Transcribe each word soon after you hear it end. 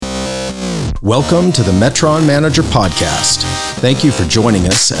Welcome to the Metron Manager Podcast. Thank you for joining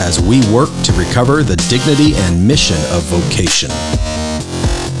us as we work to recover the dignity and mission of vocation.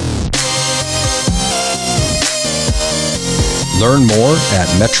 Learn more at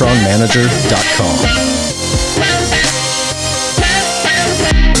metronmanager.com.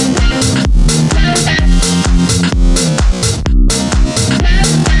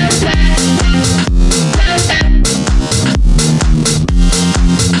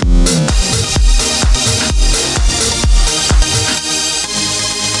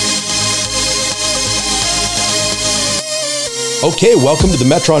 Okay, welcome to the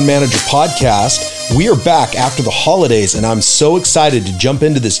Metron Manager Podcast. We are back after the holidays, and I'm so excited to jump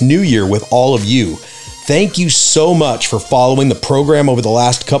into this new year with all of you. Thank you so much for following the program over the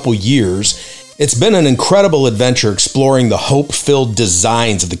last couple years. It's been an incredible adventure exploring the hope-filled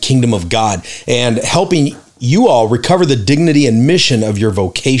designs of the kingdom of God and helping you all recover the dignity and mission of your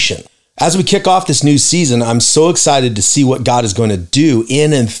vocation. As we kick off this new season, I'm so excited to see what God is going to do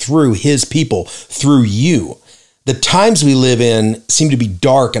in and through His people, through you. The times we live in seem to be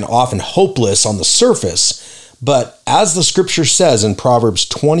dark and often hopeless on the surface, but as the scripture says in Proverbs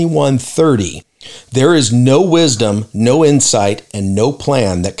 21:30, there is no wisdom, no insight, and no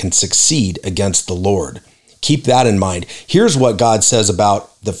plan that can succeed against the Lord. Keep that in mind. Here's what God says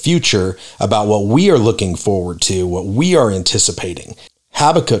about the future, about what we are looking forward to, what we are anticipating.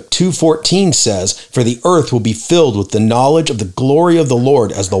 Habakkuk 2:14 says, "For the earth will be filled with the knowledge of the glory of the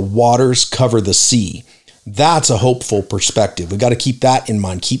Lord as the waters cover the sea." That's a hopeful perspective. We've got to keep that in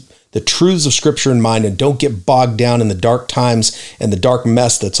mind. Keep the truths of Scripture in mind and don't get bogged down in the dark times and the dark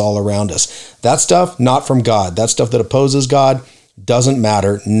mess that's all around us. That stuff, not from God. That stuff that opposes God doesn't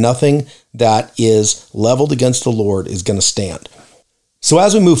matter. Nothing that is leveled against the Lord is going to stand. So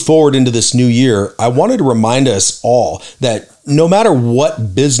as we move forward into this new year, I wanted to remind us all that no matter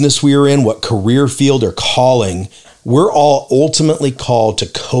what business we are in, what career field or calling, we're all ultimately called to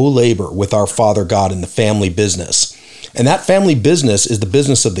co-labor with our Father God in the family business. And that family business is the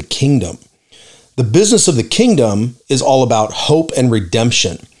business of the kingdom. The business of the kingdom is all about hope and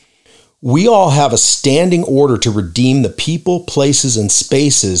redemption. We all have a standing order to redeem the people, places, and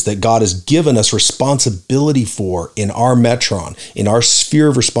spaces that God has given us responsibility for in our metron, in our sphere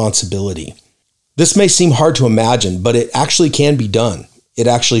of responsibility. This may seem hard to imagine, but it actually can be done. It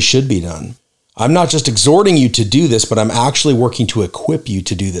actually should be done. I'm not just exhorting you to do this, but I'm actually working to equip you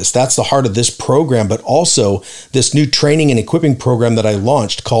to do this. That's the heart of this program, but also this new training and equipping program that I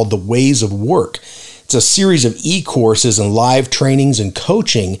launched called The Ways of Work. It's a series of e-courses and live trainings and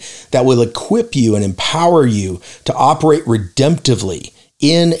coaching that will equip you and empower you to operate redemptively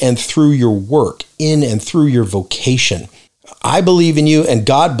in and through your work, in and through your vocation. I believe in you and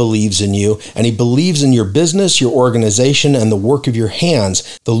God believes in you, and He believes in your business, your organization, and the work of your hands.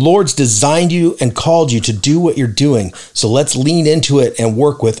 The Lord's designed you and called you to do what you're doing. So let's lean into it and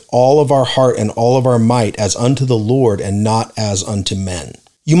work with all of our heart and all of our might as unto the Lord and not as unto men.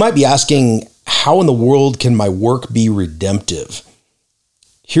 You might be asking, how in the world can my work be redemptive?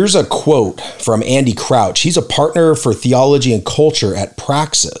 Here's a quote from Andy Crouch. He's a partner for theology and culture at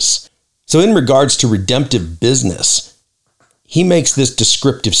Praxis. So in regards to redemptive business, he makes this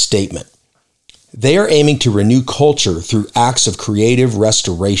descriptive statement. They are aiming to renew culture through acts of creative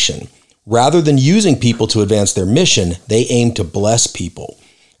restoration. Rather than using people to advance their mission, they aim to bless people.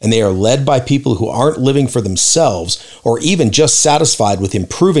 And they are led by people who aren't living for themselves or even just satisfied with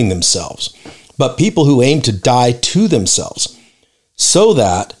improving themselves, but people who aim to die to themselves so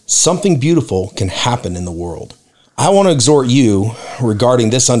that something beautiful can happen in the world. I want to exhort you regarding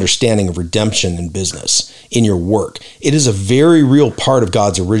this understanding of redemption in business, in your work. It is a very real part of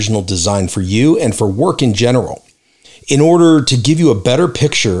God's original design for you and for work in general. In order to give you a better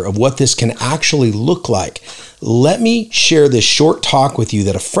picture of what this can actually look like, let me share this short talk with you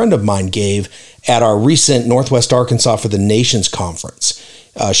that a friend of mine gave at our recent Northwest Arkansas for the Nations conference.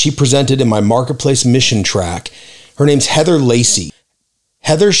 She presented in my Marketplace mission track. Her name's Heather Lacy.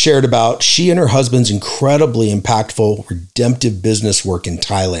 Heather shared about she and her husband's incredibly impactful redemptive business work in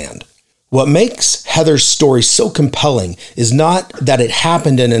Thailand. What makes Heather's story so compelling is not that it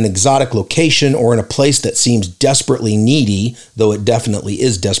happened in an exotic location or in a place that seems desperately needy, though it definitely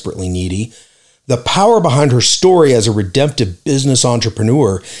is desperately needy. The power behind her story as a redemptive business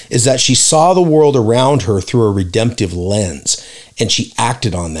entrepreneur is that she saw the world around her through a redemptive lens, and she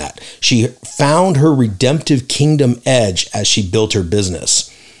acted on that. She found her redemptive kingdom edge as she built her business.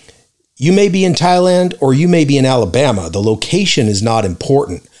 You may be in Thailand or you may be in Alabama. The location is not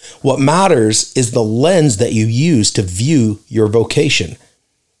important. What matters is the lens that you use to view your vocation.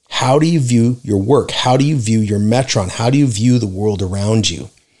 How do you view your work? How do you view your metron? How do you view the world around you?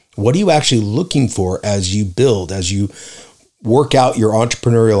 What are you actually looking for as you build, as you work out your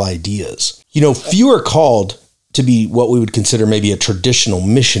entrepreneurial ideas? Few are called to be what we would consider maybe a traditional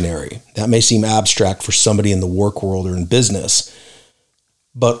missionary. That may seem abstract for somebody in the work world or in business,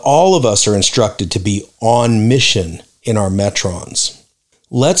 but all of us are instructed to be on mission in our metrons.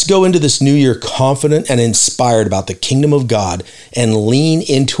 Let's go into this new year confident and inspired about the kingdom of God and lean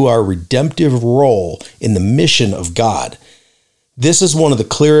into our redemptive role in the mission of God. This is one of the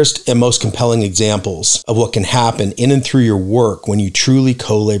clearest and most compelling examples of what can happen in and through your work when you truly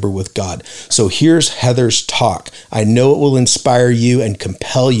co-labor with God. So here's Heather's talk. I know it will inspire you and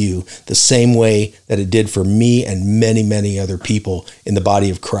compel you the same way that it did for me and many, many other people in the body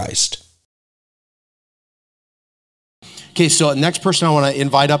of Christ. Okay, so the next person I want to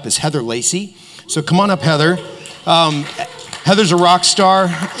invite up is Heather Lacy. So come on up, Heather. Heather's a rock star.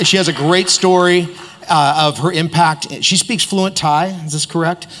 She has a great story of her impact. She speaks fluent Thai, is this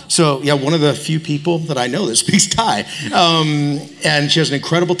correct? So yeah, one of the few people that I know that speaks Thai. And she has an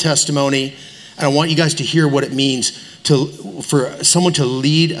incredible testimony. And I want you guys to hear what it means for someone to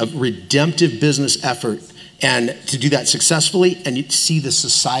lead a redemptive business effort and to do that successfully and you see the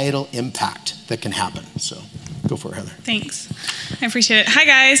societal impact that can happen. So go for it, Heather. Thanks. I appreciate it. Hi,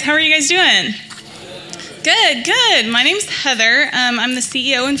 guys. How are you guys doing? Good. My name's Heather. I'm the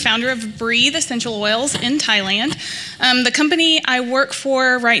CEO and founder of Breathe Essential Oils in Thailand. The company I work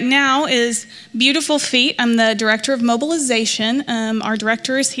for right now is Beautiful Feet. I'm the director of mobilization. Our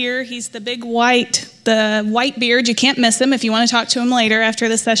director is here. He's the big white beard. You can't miss him if you want to talk to him later after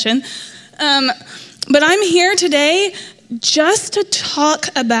the session. But I'm here today just to talk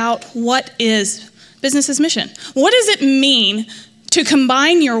about what is business's mission. What does it mean to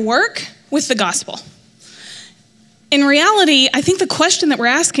combine your work with the gospel? In reality, I think the question that we're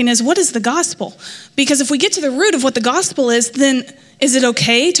asking is, what is the gospel? Because if we get to the root of what the gospel is, then is it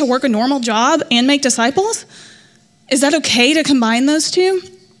okay to work a normal job and make disciples? Is that okay to combine those two?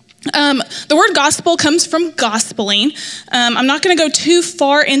 The word gospel comes from gospeling. I'm not going to go too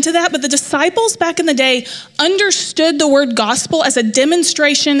far into that, but the disciples back in the day understood the word gospel as a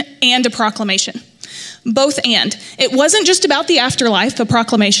demonstration and a proclamation. Both and. It wasn't just about the afterlife, a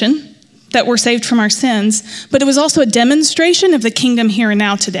proclamation that we're saved from our sins, but it was also a demonstration of the kingdom here and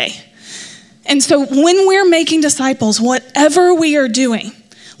now today. And so when we're making disciples, whatever we are doing,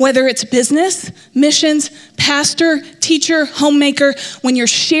 whether it's business, missions, pastor, teacher, homemaker, when you're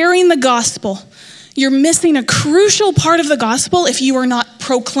sharing the gospel, you're missing a crucial part of the gospel if you are not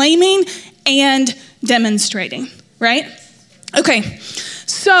proclaiming and demonstrating, right? Okay,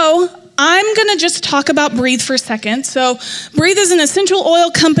 so I'm going to just talk about Breathe for a second. So Breathe is an essential oil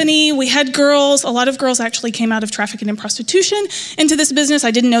company. We had girls. A lot of girls actually came out of trafficking and prostitution into this business.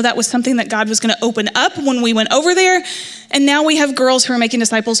 I didn't know that was something that God was going to open up when we went over there. And now we have girls who are making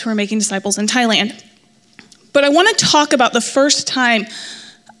disciples in Thailand. But I want to talk about the first time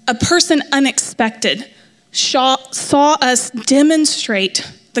a person unexpected saw us demonstrate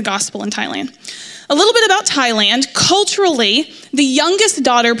the gospel in Thailand. A little bit about Thailand. Culturally, the youngest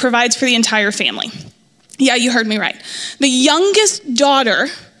daughter provides for the entire family. Yeah, you heard me right. The youngest daughter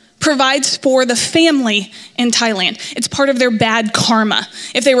provides for the family in Thailand. It's part of their bad karma.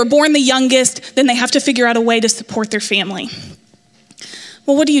 If they were born the youngest, then they have to figure out a way to support their family.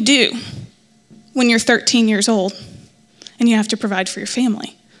 Well, what do you do when you're 13 years old and you have to provide for your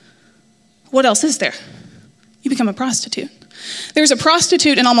family? What else is there? You become a prostitute. There's a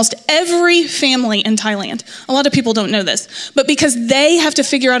prostitute in almost every family in Thailand. A lot of people don't know this, but because they have to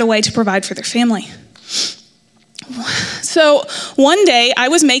figure out a way to provide for their family. So one day I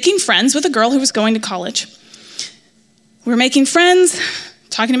was making friends with a girl who was going to college. We were making friends,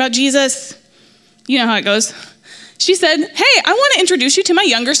 talking about Jesus. You know how it goes. She said, hey, I want to introduce you to my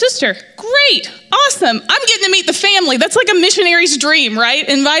younger sister. Great, awesome. I'm getting to meet the family. That's like a missionary's dream, right?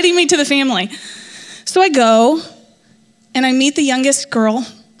 Inviting me to the family. So I go, and I meet the youngest girl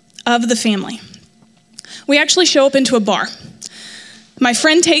of the family. We actually show up into a bar. My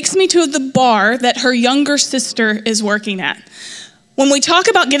friend takes me to the bar that her younger sister is working at. When we talk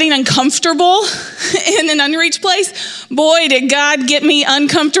about getting uncomfortable in an unreached place, boy, did God get me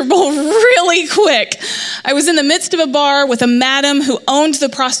uncomfortable really quick. I was in the midst of a bar with a madam who owned the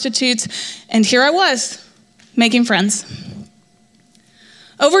prostitutes, and here I was, making friends.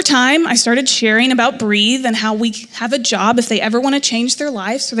 Over time, I started sharing about Breathe and how we have a job. If they ever want to change their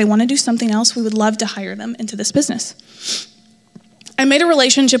lives or they want to do something else, we would love to hire them into this business. I made a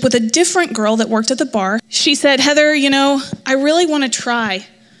relationship with a different girl that worked at the bar. She said, Heather, I really want to try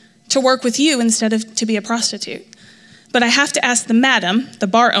to work with you instead of to be a prostitute. But I have to ask the madam, the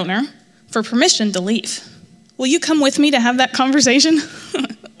bar owner, for permission to leave. Will you come with me to have that conversation?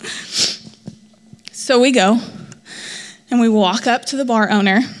 So we go, and we walk up to the bar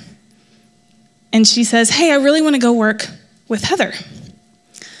owner, and she says, hey, I really want to go work with Heather.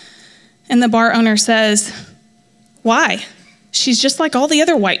 And the bar owner says, why? She's just like all the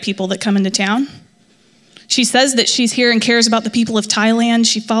other white people that come into town. She says that she's here and cares about the people of Thailand.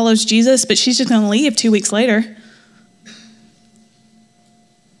 She follows Jesus, but she's just going to leave 2 weeks later.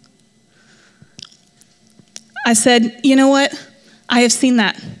 I said, you know what? I have seen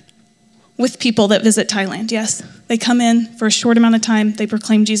that with people that visit Thailand. Yes, they come in for a short amount of time, they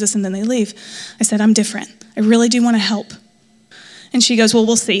proclaim Jesus, and then they leave. I said, I'm different. I really do want to help. And she goes, well,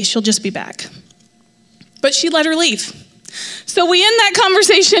 we'll see. She'll just be back. But she let her leave. So we end that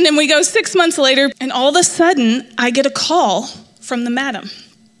conversation and we go 6 months later, and all of a sudden I get a call from the madam.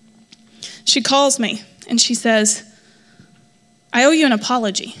 She calls me and she says, I owe you an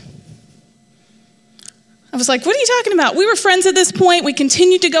apology. I was like, what are you talking about? We were friends at this point. We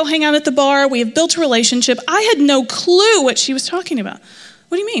continued to go hang out at the bar. We have built a relationship. I had no clue what she was talking about.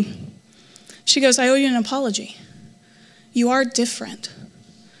 What do you mean? She goes, I owe you an apology. You are different.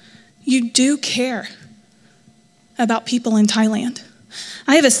 You do care about people in Thailand.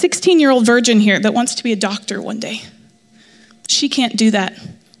 I have a 16-year-old virgin here that wants to be a doctor one day. She can't do that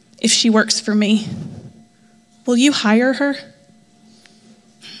if she works for me. Will you hire her?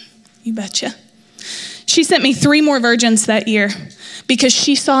 You betcha. She sent me 3 more virgins that year because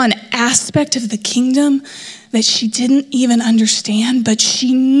she saw an aspect of the kingdom that she didn't even understand, but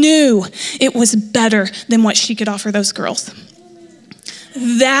she knew it was better than what she could offer those girls.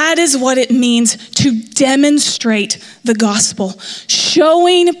 That is what it means to demonstrate the gospel,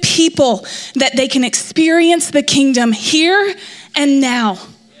 showing people that they can experience the kingdom here and now,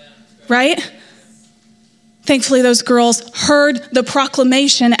 right? Thankfully, those girls heard the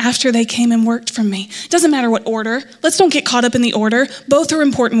proclamation after they came and worked from me. It doesn't matter what order. Let's don't get caught up in the order. Both are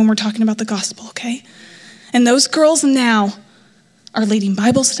important when we're talking about the gospel, okay? And those girls now are leading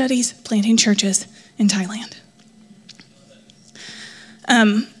Bible studies, planting churches in Thailand.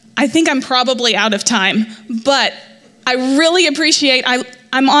 I think I'm probably out of time, but I really appreciate,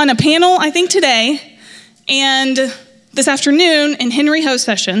 I'm on a panel, I think today, and this afternoon in Henry Ho's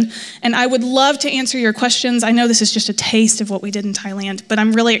session, and I would love to answer your questions. I know this is just a taste of what we did in Thailand, but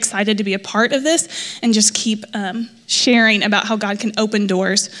I'm really excited to be a part of this and just keep sharing about how God can open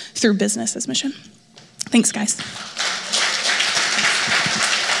doors through business as mission. Thanks, guys.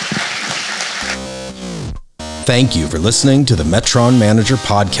 Thank you for listening to the Metron Manager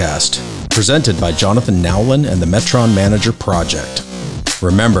Podcast, presented by Jonathan Nowlin and the Metron Manager Project.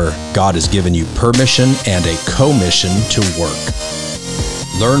 Remember, God has given you permission and a commission to work.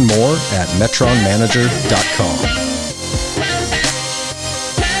 Learn more at metronmanager.com.